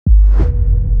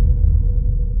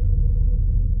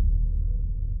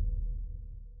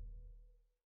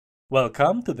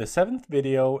Welcome to the 7th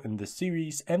video in the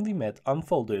series ENVI-met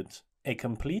Unfolded, a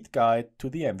complete guide to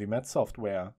the ENVI-met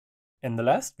software. In the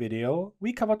last video,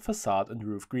 we covered facade and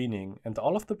roof greening and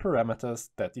all of the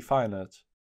parameters that define it.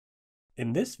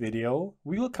 In this video,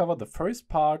 we will cover the first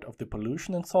part of the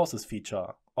pollution and sources feature,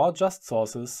 or just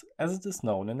sources as it is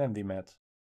known in ENVI-met.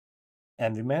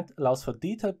 ENVI-met allows for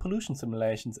detailed pollution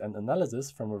simulations and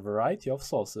analysis from a variety of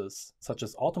sources, such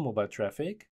as automobile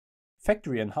traffic,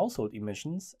 factory and household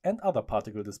emissions, and other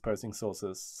particle dispersing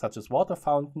sources, such as water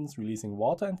fountains releasing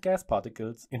water and gas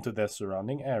particles into their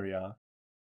surrounding area.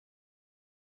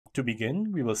 To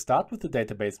begin, we will start with the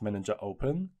database manager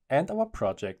open and our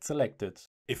project selected.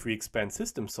 If we expand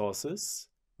system sources,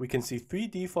 we can see 3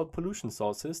 default pollution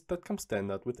sources that come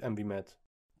standard with ENVI-met.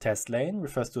 Test lane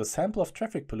refers to a sample of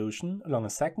traffic pollution along a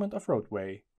segment of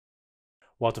roadway.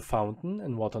 Water fountain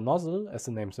and water nozzle, as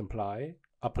the names imply,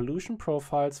 are pollution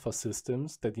profiles for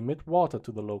systems that emit water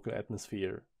to the local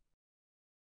atmosphere.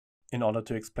 In order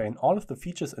to explain all of the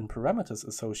features and parameters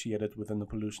associated within the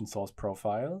pollution source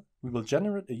profile, we will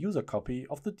generate a user copy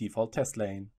of the default test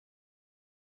lane.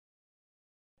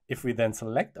 If we then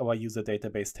select our user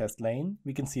database test lane,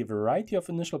 we can see a variety of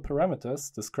initial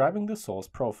parameters describing the source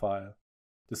profile.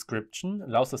 Description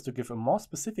allows us to give a more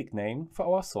specific name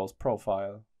for our source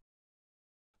profile.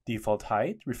 Default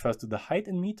height refers to the height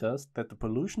in meters that the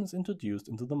pollution is introduced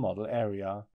into the model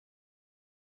area.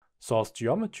 Source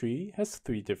geometry has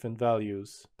 3 different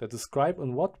values that describe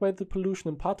in what way the pollution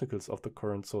and particles of the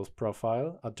current source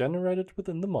profile are generated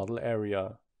within the model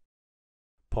area.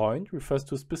 Point refers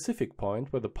to a specific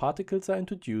point where the particles are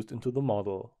introduced into the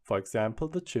model, for example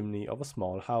the chimney of a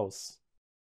small house.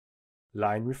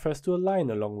 Line refers to a line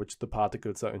along which the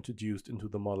particles are introduced into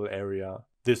the model area.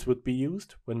 This would be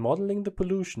used when modeling the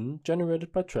pollution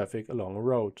generated by traffic along a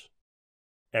road.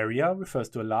 Area refers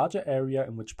to a larger area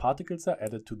in which particles are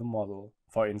added to the model,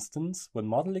 for instance when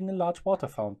modeling a large water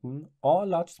fountain or a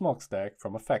large smokestack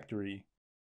from a factory.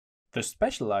 The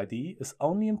special ID is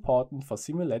only important for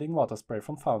simulating water spray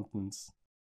from fountains.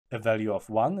 A value of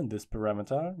 1 in this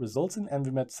parameter results in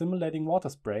ENVI-met simulating water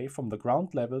spray from the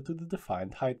ground level to the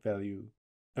defined height value.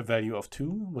 A value of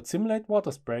 2 would simulate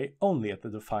water spray only at the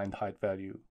defined height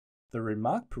value. The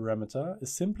remark parameter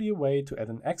is simply a way to add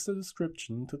an extra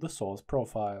description to the source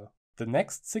profile. The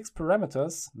next 6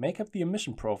 parameters make up the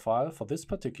emission profile for this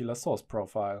particular source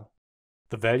profile.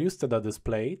 The values that are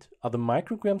displayed are the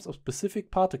micrograms of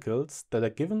specific particles that are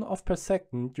given off per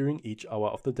second during each hour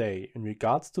of the day in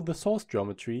regards to the source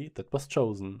geometry that was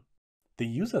chosen. The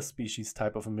user species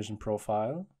type of emission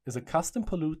profile is a custom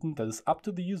pollutant that is up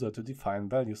to the user to define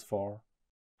values for.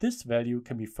 This value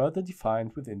can be further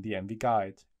defined within the ENVI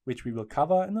guide, which we will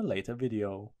cover in a later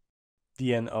video.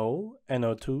 The NO,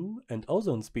 NO2 and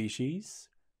ozone species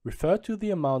refer to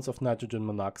the amounts of nitrogen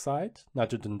monoxide,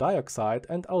 nitrogen dioxide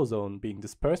and ozone being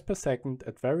dispersed per second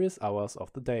at various hours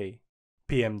of the day.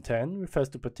 PM10 refers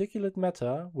to particulate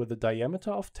matter with a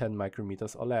diameter of 10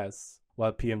 micrometers or less,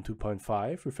 while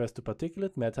PM2.5 refers to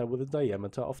particulate matter with a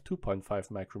diameter of 2.5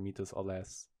 micrometers or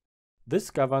less.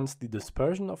 This governs the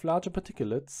dispersion of larger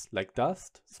particulates like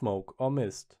dust, smoke or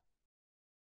mist.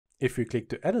 If we click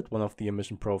to edit one of the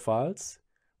emission profiles,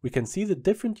 we can see the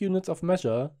different units of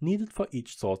measure needed for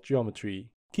each source geometry.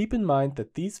 Keep in mind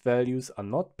that these values are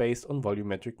not based on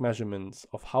volumetric measurements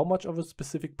of how much of a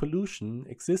specific pollution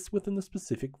exists within a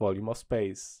specific volume of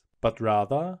space, but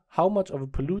rather how much of a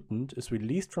pollutant is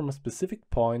released from a specific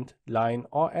point, line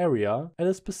or area at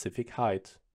a specific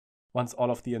height. Once all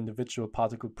of the individual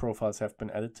particle profiles have been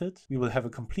edited, we will have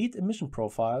a complete emission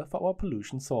profile for our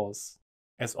pollution source.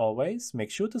 As always,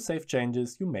 make sure to save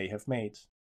changes you may have made.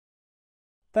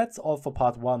 That's all for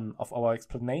part 1 of our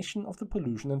explanation of the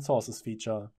pollution and sources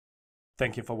feature.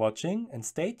 Thank you for watching and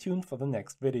stay tuned for the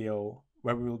next video,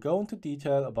 where we will go into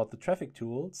detail about the traffic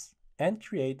tools and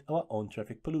create our own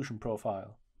traffic pollution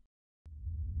profile.